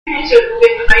the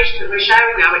information that we're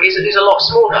sharing now is a lot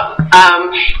smaller.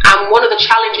 And one of the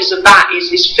challenges of that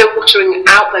is filtering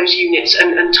out those units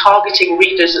and targeting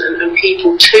readers and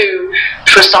people to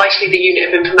precisely the unit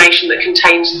of information that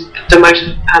contains the most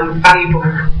valuable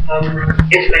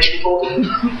information for them.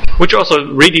 Which also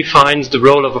redefines the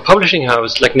role of a publishing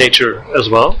house like Nature as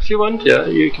well, if you want. Yeah,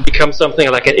 you can become something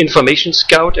like an information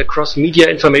scout, a cross-media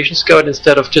information scout,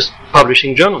 instead of just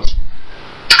publishing journals.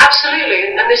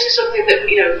 Absolutely, and this is something that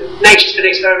Nature's been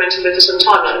experimenting with for some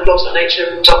time, like the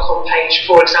blogs.nature.com page,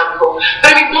 for example.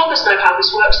 But I mean, bloggers know how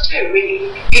this works too. I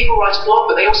mean, people write a blog,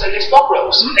 but they also list blog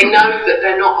roles. They know that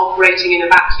they're not operating in a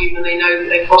vacuum, and they know that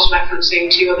they're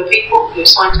cross-referencing to other people.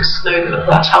 Scientists know that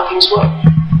that's how things work.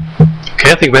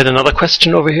 Okay, I think we had another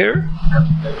question over here.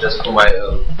 Just for my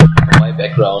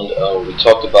background, we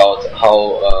talked about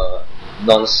how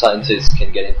non-scientists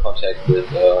can get in contact with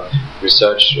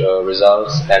research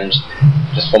results, and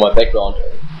just for my background,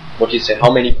 what do you say,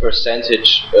 how many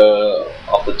percentage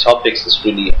of the topics is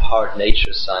really hard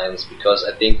nature science? Because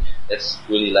I think that's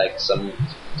really like some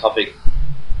topic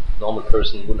normal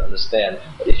person wouldn't understand,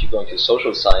 but if you're going to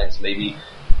social science, maybe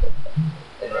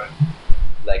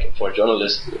like for a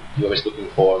journalist, you're always looking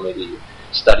for maybe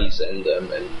studies and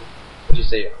what do you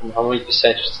say, how many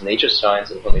percentage is nature science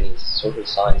and how many is social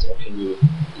science, or do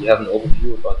you have an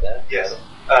overview about that? Yes,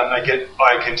 I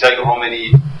can tell you how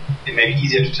many. It may be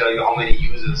easier to tell you how many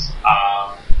users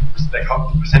like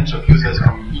how the percentage of users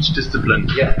from each discipline.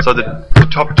 Yeah. So the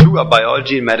top two are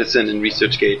biology and medicine in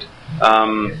ResearchGate.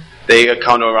 They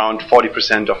account around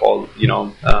 40% of all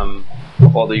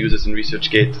of all the users in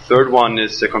ResearchGate. The third one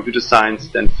is computer science,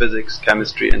 then physics,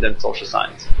 chemistry, and then social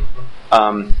science.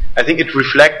 I think it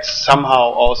reflects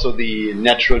somehow also the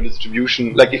natural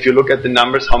distribution. Like if you look at the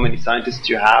numbers, how many scientists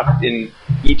you have in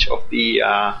each of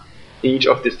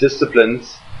these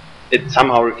disciplines, it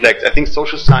somehow reflects. I think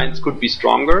social science could be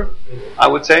stronger, I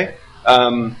would say.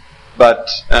 But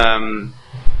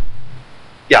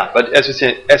as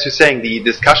you're saying, the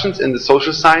discussions in the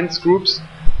social science groups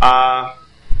are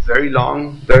very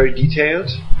long, very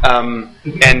detailed,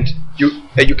 and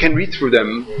you can read through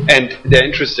them, and they're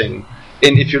interesting.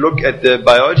 And if you look at the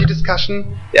biology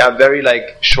discussion, they are very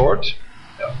short,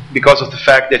 because of the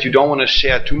fact that you don't want to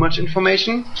share too much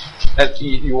information. That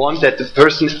you want that the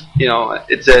person,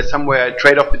 it's somewhere a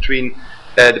trade-off between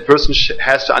the person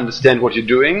has to understand what you're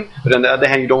doing, but on the other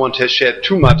hand, you don't want to share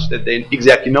too much that they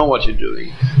exactly know what you're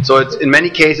doing. So it's in many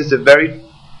cases a very,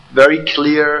 very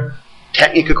clear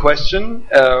technical question,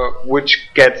 which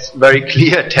gets very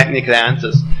clear technical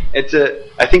answers.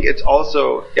 I think it's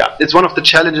also, it's one of the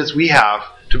challenges we have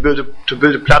to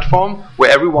build a platform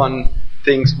where everyone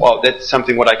thinks, wow, that's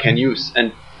something what I can use,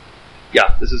 and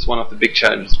this is one of the big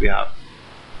challenges we have.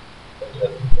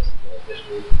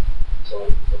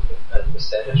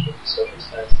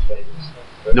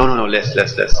 No, less.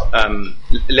 Less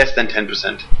than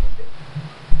 10%.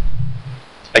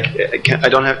 I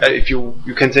don't have. If you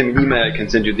can send me an email, I can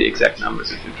send you the exact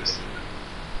numbers if you're interested.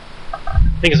 I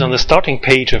think it's on the starting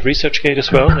page of ResearchGate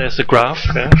as well. There's a graph.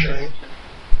 Showing.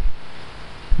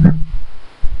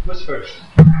 Who's first?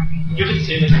 You didn't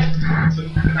say anything.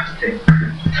 Okay.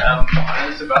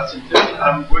 I'm Sebastian Timm.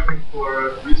 I'm working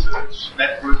for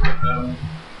ResearchNetwork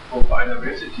for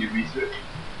biodiversity research.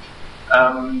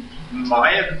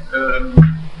 My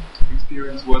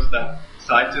experience was that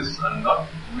scientists are not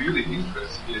really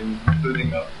interested in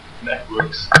building up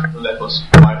networks. So that was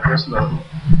my personal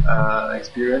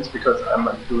experience, because I'm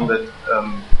doing that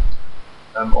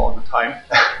all the time,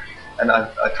 and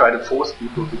I try to force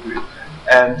people to do it.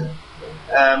 And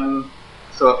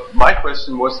so my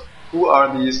question was, who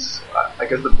are these? I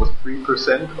guess it was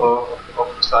 3% of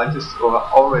scientists who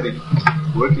are already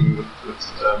working with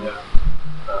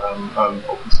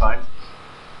open science.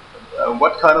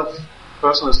 What kind of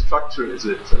personal structure is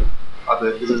it? Is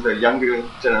it a younger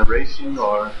generation,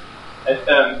 or?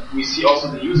 We see also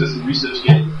the users in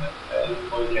ResearchGate, and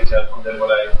you can tell from that what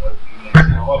you can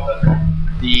see on our platform.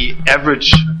 The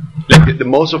average, the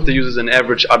most of the users on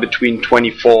average are between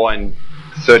 24 and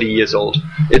 30 years old.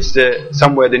 It's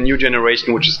somewhere the new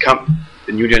generation which is coming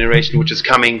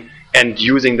and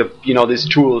using these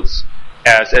tools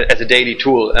as a daily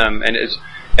tool,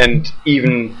 and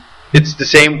even it's the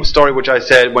same story which I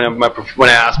said when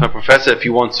I asked my professor if he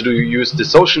wants to use the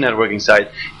social networking site.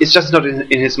 It's just not in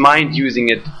his mind using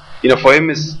it. For him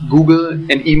it's Google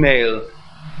and email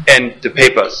and the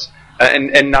papers.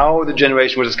 And now the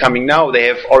generation which is coming now, they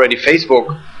have already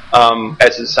Facebook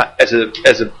as a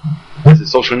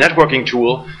social networking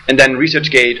tool, and then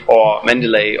ResearchGate or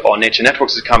Mendeley or NatureNetwork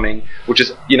is coming, which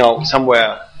is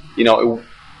somewhere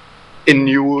a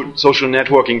new social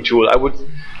networking tool. I would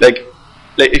like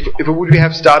if we would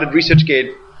have started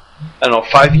ResearchGate, I don't know,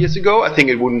 5 years ago, I think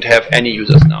it wouldn't have any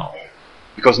users now,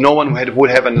 because no one would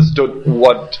have understood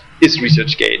what is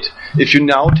ResearchGate. If you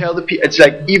now tell the people, it's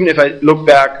like, even if I look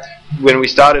back when we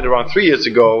started around 3 years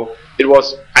ago, it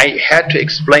was, I had to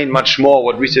explain much more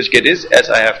what ResearchGate is as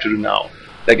I have to do now.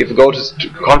 Like if you go to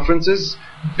conferences,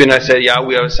 when I say, yeah,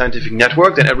 we are a scientific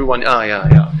network, then everyone,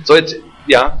 yeah. So it's,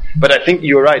 yeah, but I think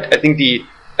you're right. I think the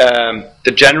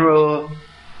general,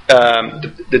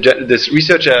 this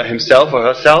researcher himself or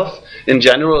herself in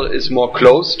general is more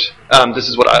closed. This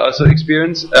is what I also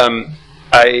experienced.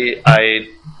 I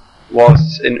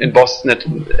was in Boston at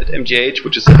MGH,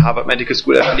 which is a Harvard Medical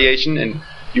School affiliation, and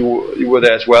you were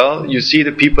there as well. You see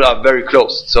the people are very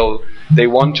close, so they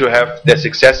want to have their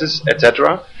successes,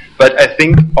 etc. But I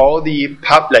think all the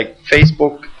like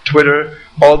Facebook, Twitter,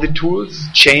 all the tools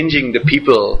changing the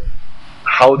people,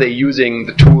 how they're using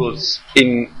the tools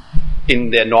in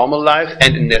their normal life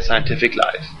and in their scientific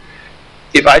life.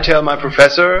 If I tell my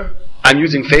professor I'm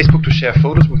using Facebook to share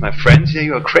photos with my friends, yeah,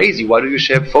 you are crazy. Why do you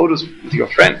share photos with your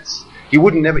friends? He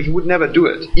would never do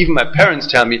it. Even my parents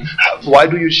tell me, why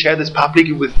do you share this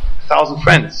publicly with 1,000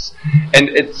 friends? And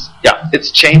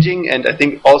it's changing, and I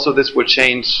think also this will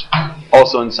change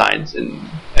also in science, and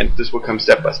this will come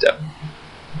step by step.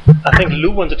 I think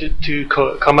Lou wanted to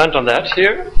comment on that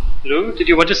here. Lou, did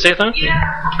you want to say that? Yeah,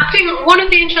 I think one of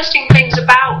the interesting things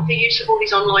about the use of all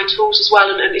these online tools as well,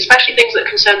 and especially things that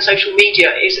concern social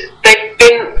media, is they've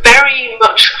been very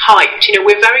much hyped. You know,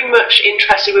 we're very much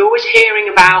interested. We're always hearing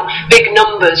about big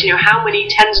numbers. You know, how many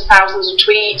tens of thousands of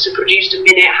tweets are produced a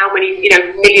minute? How many,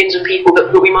 millions of people that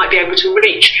we might be able to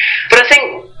reach? But I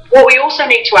think what we also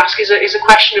need to ask is a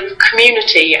question of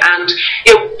community, and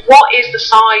what is the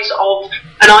size of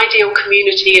an ideal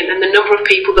community and the number of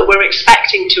people that we're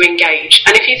expecting to engage.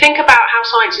 And if you think about how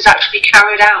science is actually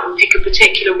carried out and pick a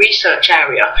particular research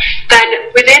area, then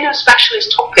within a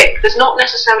specialist topic, there's not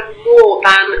necessarily more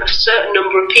than a certain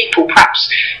number of people,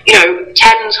 perhaps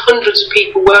tens, hundreds of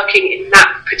people working in that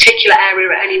particular area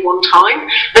at any one time.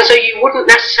 And so you wouldn't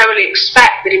necessarily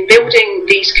expect that in building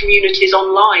these communities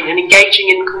online and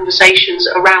engaging in conversations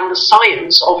around the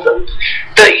science of them,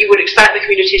 that you would expect the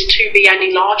communities to be any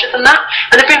larger than that.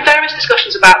 And there have been various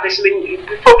discussions about this. I mean, you've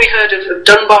probably heard of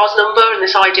Dunbar's number and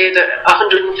this idea that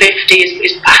 150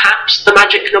 is perhaps the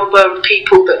magic number of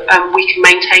people that we can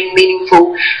maintain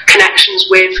meaningful connections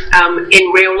with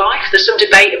in real life. There's some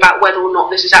debate about whether or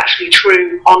not this is actually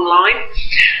true online.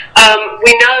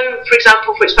 We know, for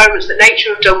example, for experiments that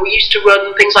Nature have done, we used to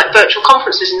run things like virtual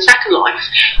conferences in Second Life,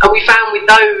 and we found with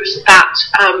those that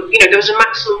there was a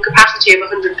maximum capacity of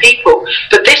 100 people,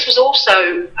 but this was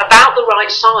also about the right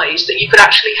size that you could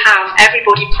actually have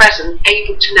everybody present,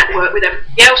 able to network with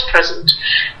everybody else present.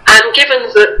 And given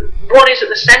that what is at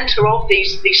the centre of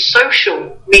these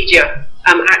social media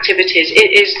activities,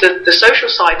 it is the social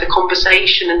side, the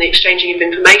conversation and the exchanging of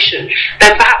information,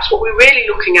 then perhaps what we're really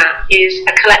looking at is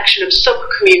a collection of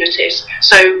sub-communities.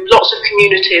 So lots of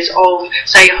communities of,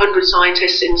 say, 100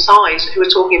 scientists in size who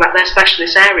are talking about their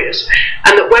specialist areas.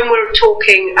 And that when we're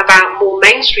talking about more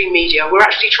mainstream media, we're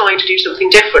actually trying to do something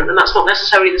different, and that's not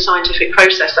necessarily the scientific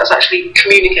process, that's actually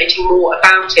communicating more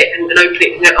about it and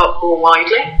opening it up more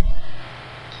widely.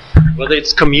 Whether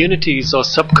it's communities or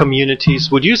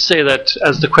sub-communities, would you say that,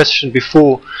 as the question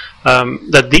before,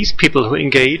 that these people who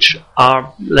engage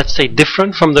are, let's say,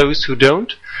 different from those who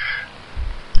don't?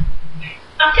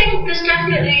 I think there's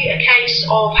definitely a case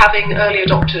of having early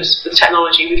adopters with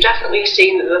technology. We've definitely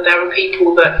seen that there are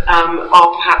people that are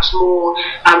perhaps more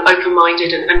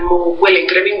open-minded and more willing.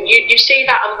 But I mean, you see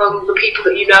that among the people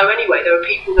that you know anyway. There are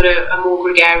people that are more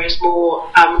gregarious, more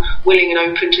willing and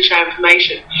open to share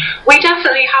information. We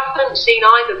definitely haven't seen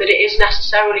either that it is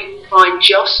necessarily confined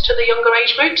just to the younger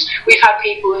age groups. We've had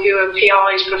people who are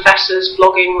PIs, professors,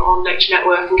 blogging on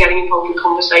NatureNetwork and getting involved in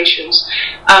conversations.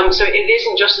 So it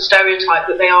isn't just a stereotype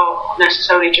that they are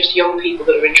necessarily just young people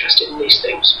that are interested in these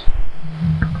things.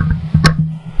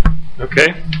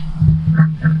 Okay.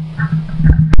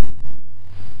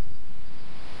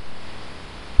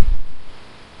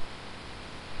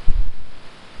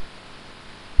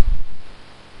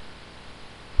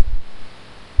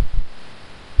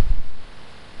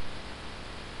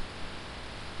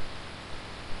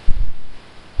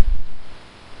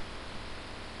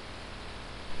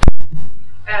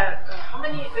 How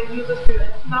many users do you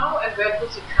have now, and where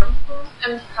does it come from,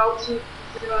 and how to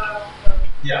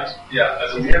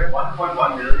So we have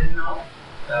 1.1 million now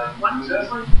users.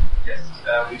 Yes,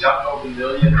 we jumped over the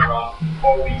million around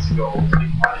 4 weeks ago, 3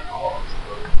 hours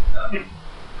ago.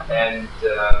 And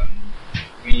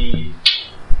we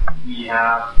we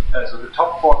have, so the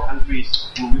top 4 countries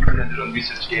who we presented on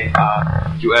ResearchGate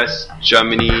are US,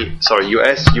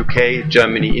 UK,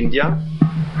 Germany, India.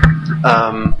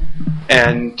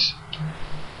 And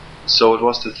so it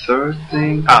was the third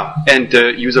thing. And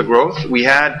the user growth. We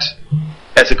had,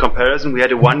 as a comparison, we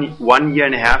had 1 year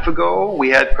and a half ago, we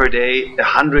had per day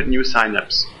 100 new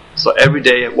signups. So every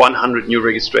day 100 new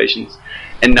registrations.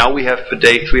 And now we have per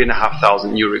day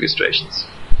 3,500 new registrations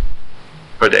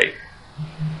per day.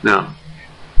 Now.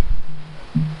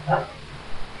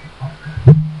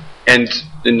 And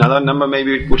another number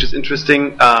maybe which is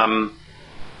interesting,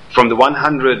 from the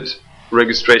 100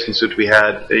 registrations that we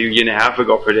had a year and a half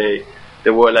ago per day,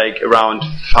 there were like around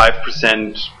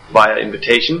 5% via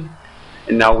invitation.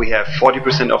 And now we have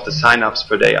 40% of the sign-ups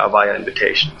per day are via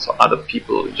invitation. So other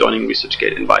people joining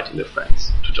ResearchGate inviting their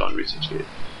friends to join ResearchGate.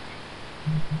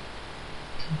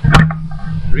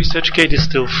 ResearchGate is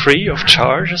still free of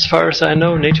charge as far as I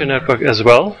know, NatureNetwork as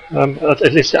well.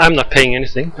 At least I'm not paying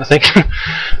anything, I think.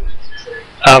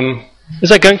 Is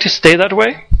that going to stay that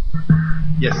way?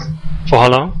 Yes. For how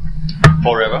long?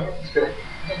 Forever.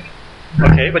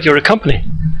 Okay, but you're a company.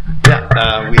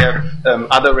 Yeah, we have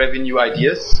other revenue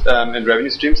ideas and revenue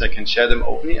streams. I can share them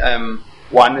openly.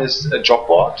 One is a job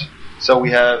board. So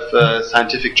we have a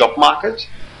scientific job market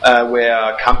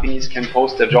where companies can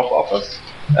post their job offers.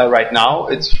 Right now,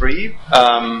 it's free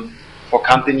for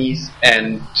companies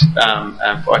and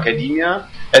for academia.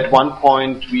 At one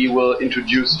point, we will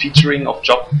introduce featuring of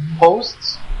job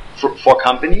posts for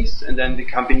companies, and then the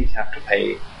companies have to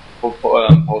pay for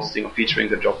posting or featuring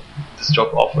this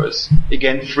job offers.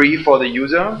 Again, free for the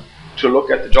user to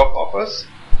look at the job offers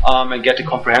and get a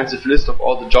comprehensive list of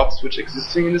all the jobs which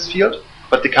existing in this field.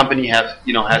 But the company has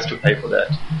to pay for that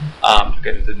to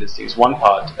get into the listings. One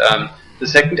part. The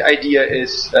second idea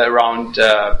is around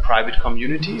private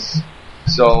communities.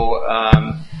 So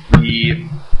we're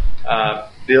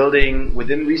building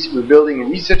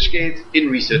ResearchGate in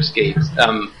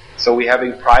ResearchGate. So we're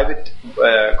having private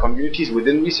communities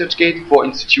within ResearchGate for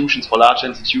institutions, for large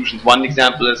institutions. One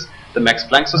example is the Max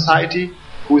Planck Society,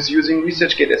 who is using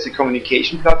ResearchGate as a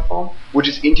communication platform, which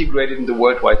is integrated in the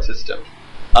worldwide system.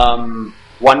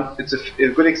 It's a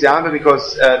good example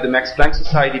because the Max Planck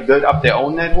Society built up their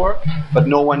own network, but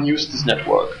no one used this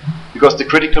network. Because the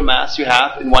critical mass you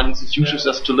have in one institution is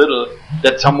just too little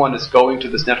that someone is going to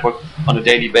this network on a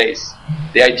daily basis.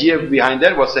 The idea behind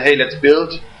that was, hey, let's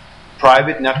build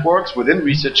private networks within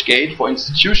ResearchGate for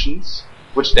institutions,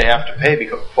 which they have to pay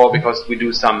because we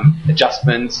do some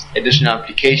adjustments, additional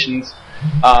applications,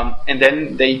 and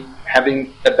then they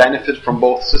having a benefit from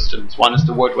both systems. One is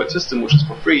the worldwide system, which is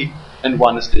for free, and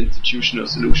one is the institutional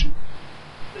solution.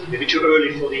 Is it maybe too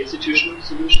early for the institutional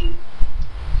solution?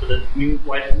 So that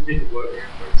why didn't it work,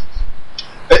 for instance?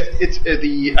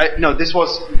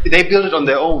 They built it on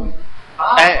their own.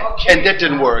 And that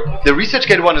didn't work. The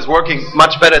ResearchGate one is working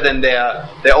much better than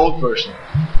their old version.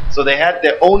 So they had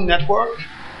their own network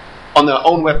on their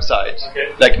own website,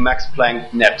 like Max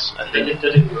Planck Net, I think.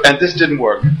 And this didn't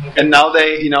work. Okay. And now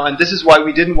and this is why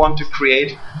we didn't want to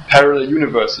create parallel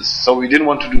universes. So we didn't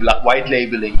want to do white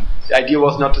labeling. The idea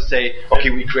was not to say, okay,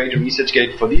 we create a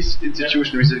ResearchGate for these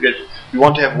institutions, ResearchGate. We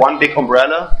want to have one big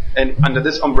umbrella, and under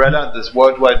this umbrella, this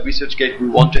worldwide ResearchGate, we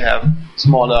want to have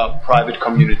smaller private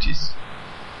communities.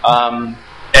 And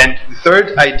the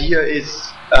third idea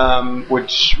is,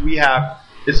 which we have,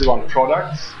 is around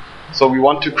products. So we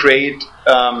want to create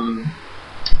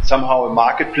somehow a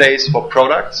marketplace for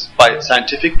products, by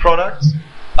scientific products,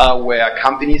 where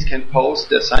companies can post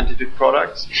their scientific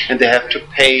products and they have to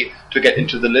pay to get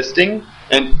into the listing.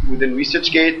 And within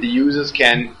ResearchGate, the users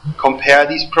can compare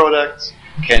these products,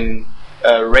 can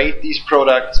rate these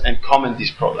products and comment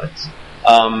these products.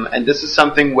 And this is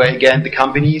something where, again, the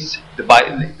companies,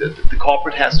 the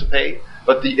corporate has to pay,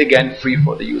 but again, free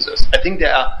for the users. I think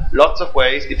there are lots of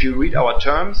ways. If you read our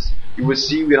terms, you will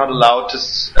see we're not allowed to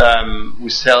we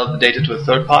sell the data to a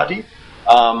third party.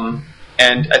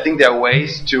 And I think there are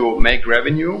ways to make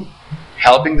revenue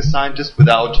helping the scientist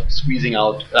without squeezing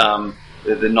out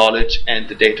the knowledge and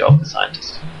the data of the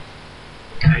scientist.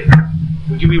 Okay.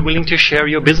 Would you be willing to share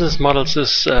your business models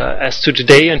as to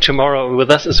today and tomorrow with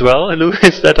us as well, Lou?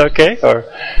 Is that okay? Or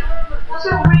That's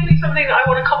not really something that I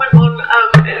want to comment on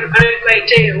in a great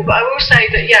deal, but I will say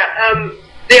that,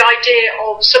 the idea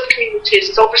of sub-communities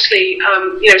is obviously,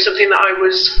 something that I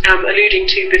was alluding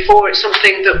to before. It's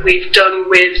something that we've done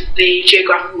with the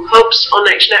geographical hubs on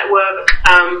NatureNetwork.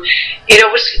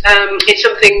 It's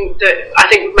something that I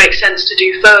think would make sense to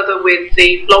do further with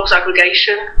the blogs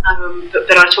aggregation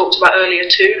that I talked about earlier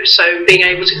too. So being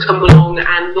able to come along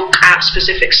and look at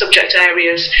specific subject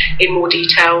areas in more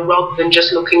detail rather than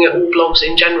just looking at all blogs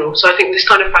in general. So I think this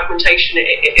kind of fragmentation,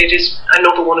 it is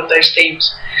another one of those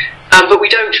themes. But we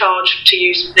don't charge to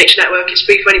use NatureNetwork. It's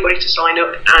free for anybody to sign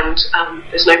up, and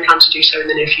there's no plan to do so in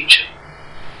the near future.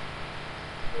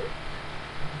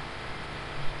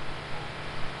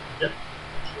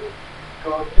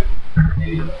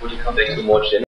 Maybe would you come back to more general